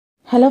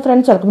Hello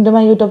friends, welcome to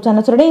my YouTube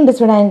channel. So today in this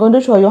video I am going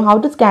to show you how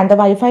to scan the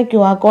Wi-Fi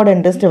QR code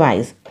in this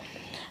device.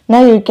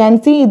 Now you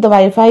can see the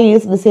Wi-Fi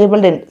is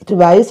disabled in this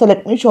device. So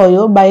let me show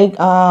you by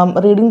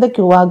reading the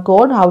QR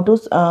code how to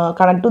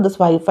connect to this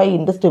Wi-Fi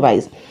in this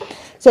device.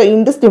 So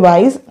in this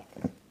device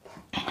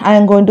I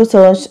am going to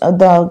search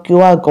the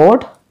QR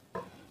code.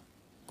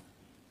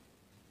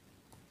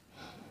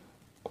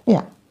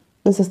 Yeah,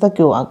 this is the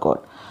QR code.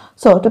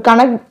 So to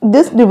connect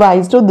this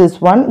device to this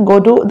one, go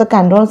to the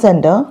control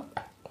center.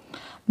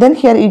 Then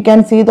here you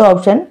can see the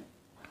option,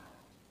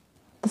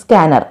 the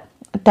scanner.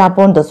 Tap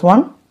on this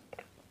one.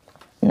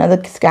 Now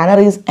the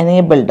scanner is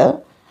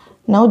enabled.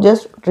 Now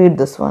just read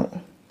this one.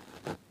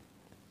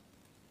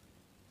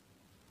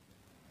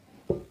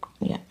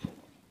 Yeah,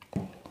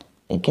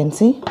 you can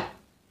see.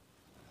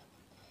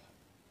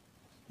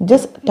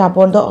 Just tap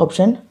on the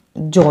option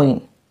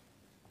join.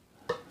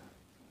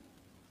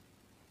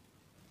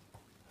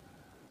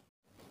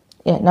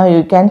 Yeah, now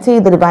you can see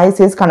the device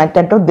is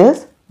connected to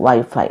this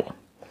Wi-Fi.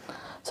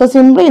 So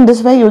simply in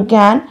this way you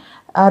can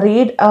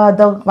read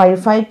the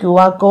Wi-Fi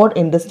QR code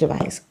in this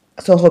device.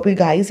 So hope you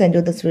guys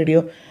enjoyed this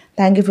video.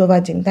 Thank you for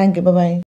watching. Thank you. Bye-bye.